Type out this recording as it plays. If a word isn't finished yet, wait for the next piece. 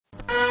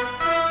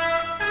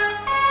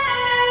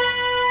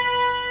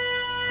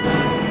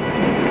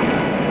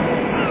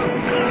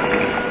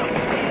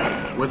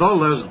With all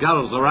those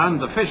gulls around,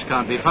 the fish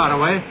can't be far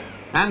away,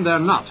 and they're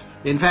not.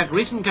 In fact,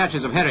 recent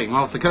catches of herring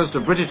off the coast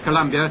of British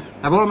Columbia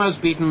have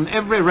almost beaten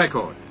every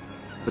record.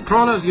 The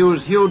trawlers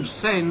use huge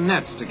seine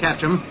nets to catch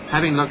them,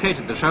 having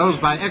located the shoals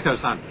by echo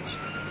sounders.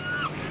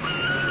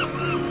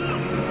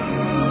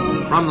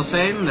 From the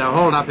seine, they're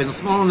hauled up in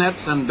small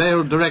nets and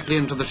bailed directly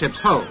into the ship's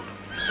hold.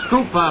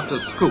 Scoop after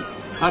scoop,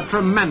 a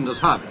tremendous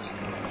harvest.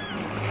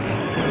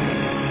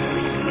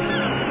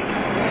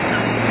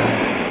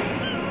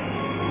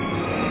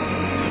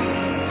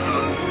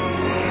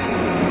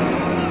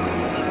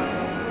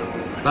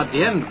 But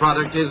the end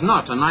product is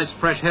not a nice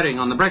fresh herring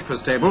on the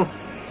breakfast table.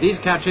 These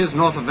catches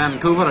north of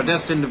Vancouver are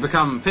destined to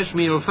become fish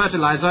meal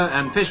fertilizer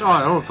and fish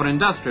oil for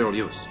industrial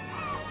use.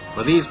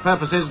 For these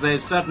purposes, they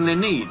certainly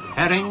need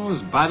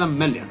herrings by the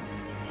million.